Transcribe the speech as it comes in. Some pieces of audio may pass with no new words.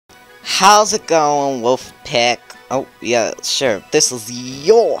How's it going, Wolfpack? Oh, yeah, sure. This is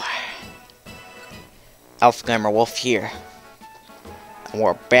your Alpha Gamer Wolf here. And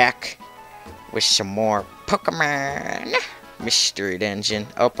we're back with some more Pokemon Mystery Dungeon.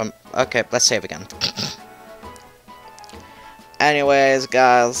 Oh, okay, let's save again. Anyways,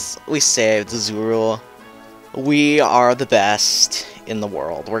 guys, we saved Zuru. We are the best in the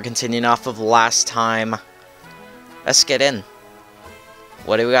world. We're continuing off of last time. Let's get in.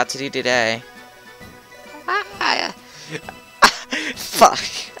 What do we got to do today? Fuck.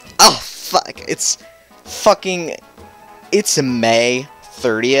 Oh, fuck. It's May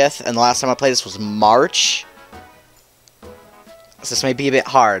 30th, and the last time I played this was March. So this may be a bit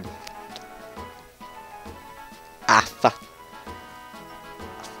hard. Ah, fuck.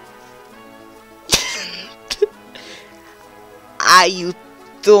 You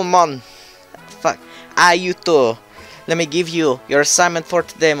too, man. Fuck. You too. Let me give you your assignment for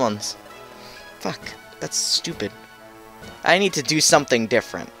today, mons. Fuck. That's stupid. I need to do something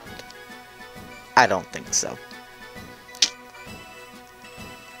different. I don't think so.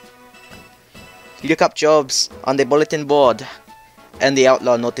 Look up jobs on the bulletin board and the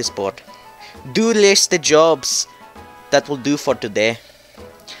outlaw notice board. Do list the jobs that will do for today.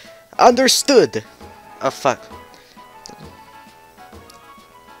 Understood. Oh, fuck.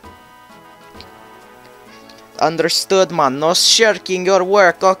 Understood, man. No shirking your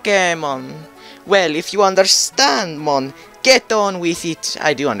work, okay, man? Well, if you understand, man, get on with it.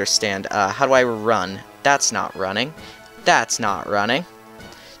 I do understand. How do I run? That's not running. That's not running.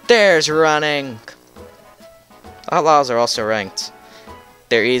 There's running. Outlaws are also ranked.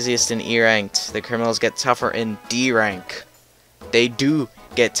 They're easiest in E ranked. The criminals get tougher in D rank. They do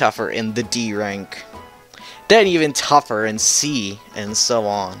get tougher in the D rank. Then even tougher in C, and so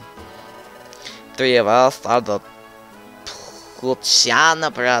on. Three of us are the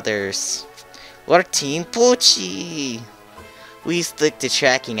Puchana brothers. We're Team Poochie. We stick to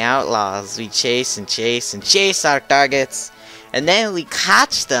tracking outlaws. We chase and chase and chase our targets. And then we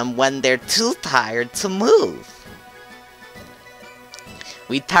catch them when they're too tired to move.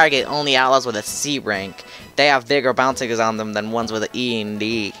 We target only outlaws with a C rank. They have bigger bounties on them than ones with an E and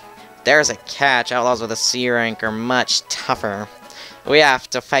D. There's a catch. Outlaws with a C rank are much tougher. We have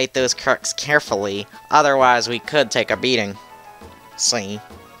to fight those crooks carefully, otherwise we could take a beating. See?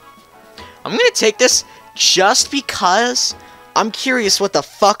 I'm gonna take this just because I'm curious what the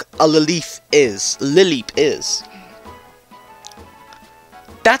fuck a Lileep is.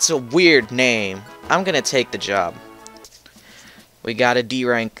 That's a weird name. I'm gonna take the job. We got a D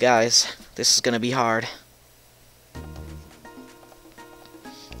rank, guys. This is gonna be hard.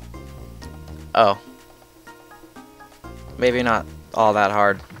 Oh. Maybe not all that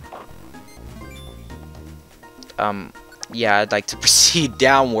hard. Yeah, I'd like to proceed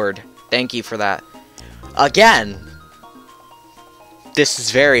downward. Thank you for that. Again! This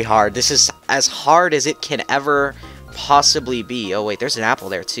is very hard. This is as hard as it can ever possibly be. Oh wait, there's an apple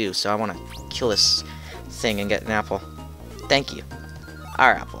there too, so I want to kill this thing and get an apple. Thank you.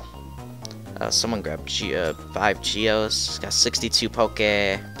 Our apple. Someone grabbed 5 Geos. Got 62 Poke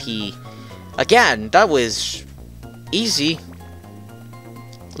P. Again, that was easy.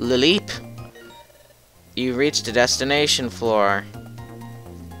 Lileep. You reached the destination floor.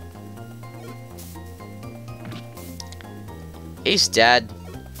 He's dead.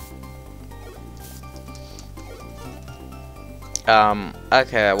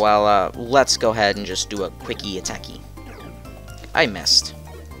 Okay, well, let's go ahead and just do a quickie attacky. I missed.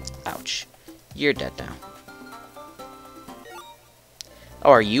 Ouch. You're dead now.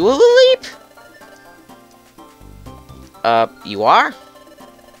 Oh, are you a Lileep? You are?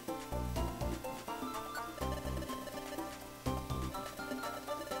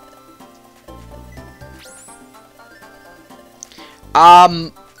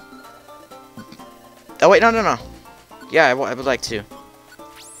 Oh wait, no. Yeah, I would like to.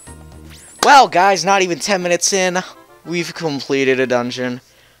 Well, guys, not even 10 minutes in, we've completed a dungeon.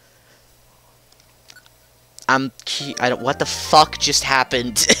 What the fuck just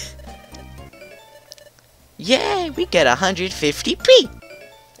happened? Yay, we get 150p!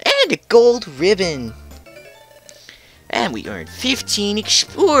 And a gold ribbon! And we earned 15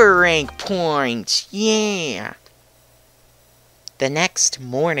 Explorer rank points! Yeah! The next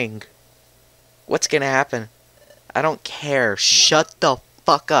morning. What's gonna happen? I don't care. Shut the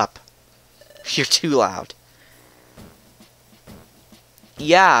fuck up. You're too loud.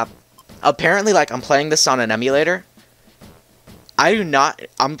 Yeah. Apparently, like, I'm playing this on an emulator.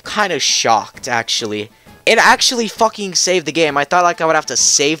 I'm kind of shocked, actually. It actually fucking saved the game. I thought, like, I would have to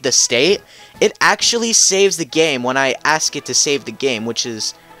save the state. It actually saves the game when I ask it to save the game, which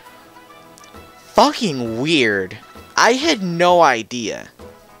is fucking weird. I had no idea.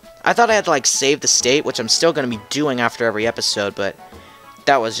 I thought I had to, like, save the state, which I'm still going to be doing after every episode, but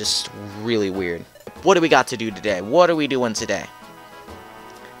that was just really weird. What do we got to do today? What are we doing today?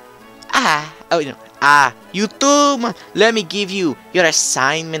 YouTube, let me give you your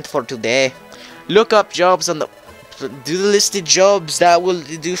assignment for today. Look up jobs on the... Do the listed jobs that we'll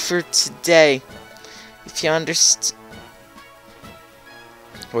do for today. If you understand...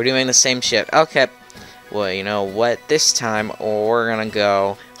 We're doing the same shit. Okay. Well, you know what? This time, we're gonna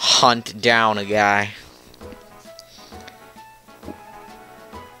go hunt down a guy.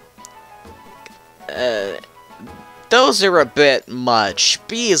 Those are a bit much.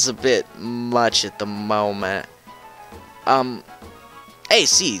 B is a bit much at the moment. Hey,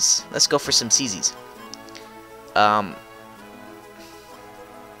 C's. Let's go for some C's.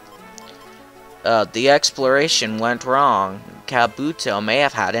 The exploration went wrong. Kabuto may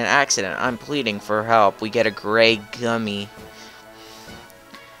have had an accident. I'm pleading for help. We get a gray gummy.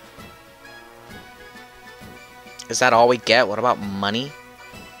 Is that all we get? What about money?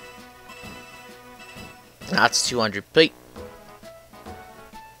 That's 200 P.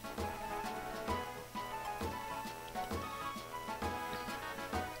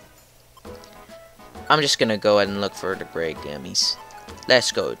 I'm just gonna go ahead and look for the gray gummies.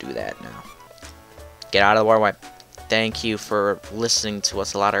 Let's go do that now. Get out of the war. Thank you for listening to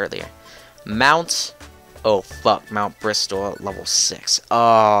us a lot earlier. Mount... Oh, fuck. Mount Bristol at level 6.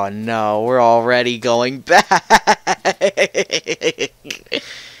 Oh, no. We're already going back.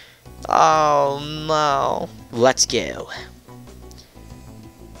 Oh, no. Let's go.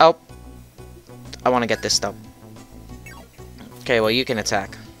 Oh. I want to get this, though. Okay, well, you can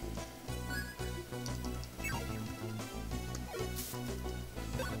attack.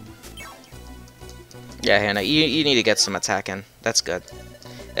 Yeah, Hannah, you need to get some attacking. That's good.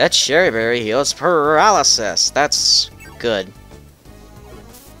 That cherryberry heals paralysis. That's good.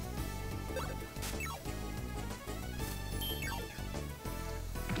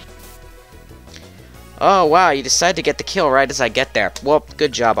 Oh, wow, you decided to get the kill right as I get there. Well,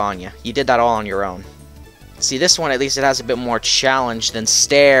 good job on you. You did that all on your own. See, this one, at least it has a bit more challenge than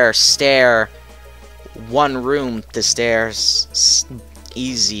stare. One room to stairs.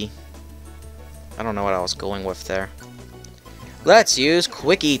 Easy. I don't know what I was going with there. Let's use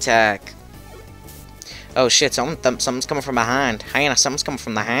Quickie Attack. Oh shit, something's coming from behind. Hannah, something's coming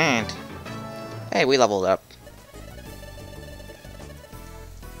from behind. Hey, we leveled up.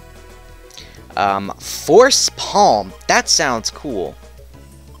 Force Palm. That sounds cool.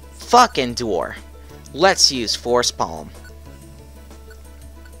 Fuck Endure. Let's use Force Palm.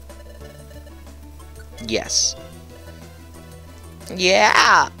 Yes.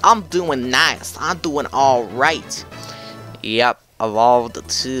 Yeah, I'm doing nice. I'm doing alright. Yep, evolved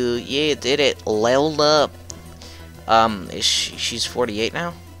to... Yeah, did it. Leveled up. She's 48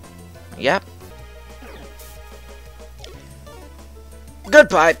 now? Yep.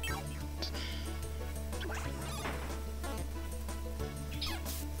 Goodbye.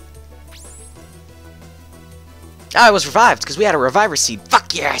 I was revived because we had a reviver seed.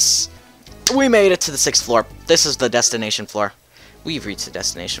 Fuck yes! We made it to the 6th floor. This is the destination floor. We've reached the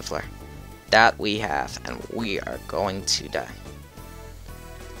destination floor. That we have, and we are going to die.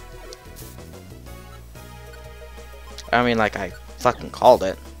 I mean, like, I fucking called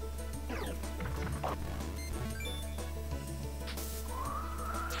it.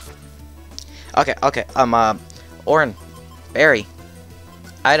 Okay, Orin, berry,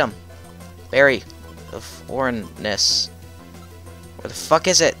 item, berry of Oranness. Where the fuck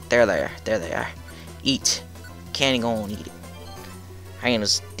is it? There they are. Eat. Can't even go and eat it.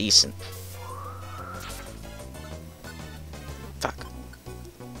 Hyena's decent. Fuck.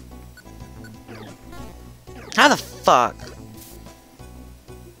 How the fuck?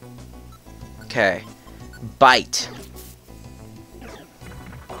 Okay. Bite.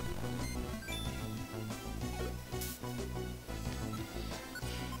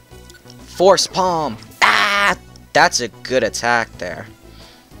 Force Palm. Ah! That's a good attack there.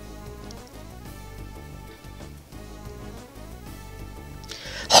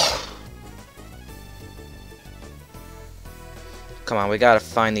 Come on, we gotta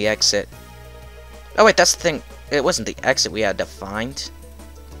find the exit. Oh wait, that's the thing. It wasn't the exit we had to find.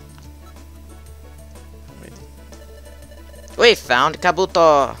 We found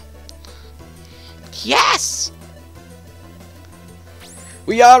Kabuto. Yes!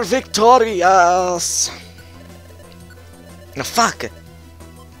 We are victorious! No, fuck!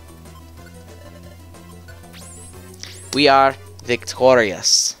 We are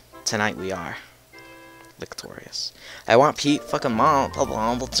victorious. Tonight we are victorious. I want Pete fucking Mom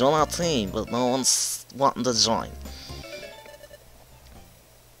to join our team, but no one's wanting to join.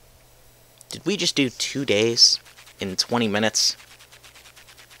 Did we just do 2 days in 20 minutes?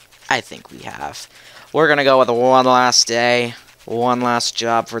 I think we have. We're gonna go with one last day, one last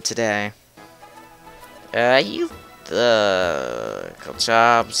job for today.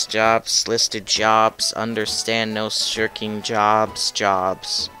 Jobs, listed jobs, understand no shirking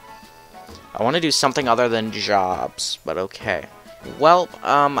jobs. I want to do something other than jobs, but okay. Well,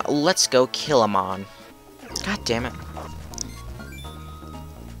 let's go kill him on. God damn it.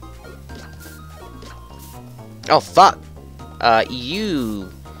 Oh, fuck. You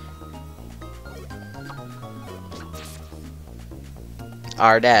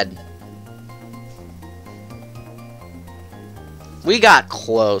are dead. We got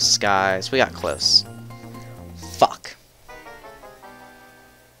close, guys. We got close. Fuck.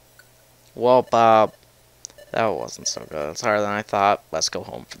 Well, Bob, that wasn't so good. It's harder than I thought. Let's go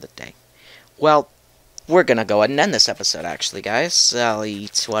home for the day. Well, we're gonna go ahead and end this episode, actually, guys. I'll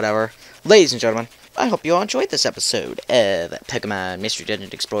eat whatever. Ladies and gentlemen, I hope you all enjoyed this episode of Pokemon Mystery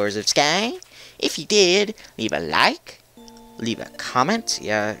Dungeon Explorers of Sky. If you did, leave a like, leave a comment,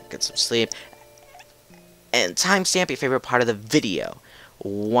 yeah, get some sleep, and timestamp your favorite part of the video.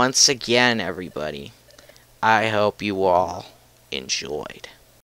 Once again, everybody, I hope you all enjoyed.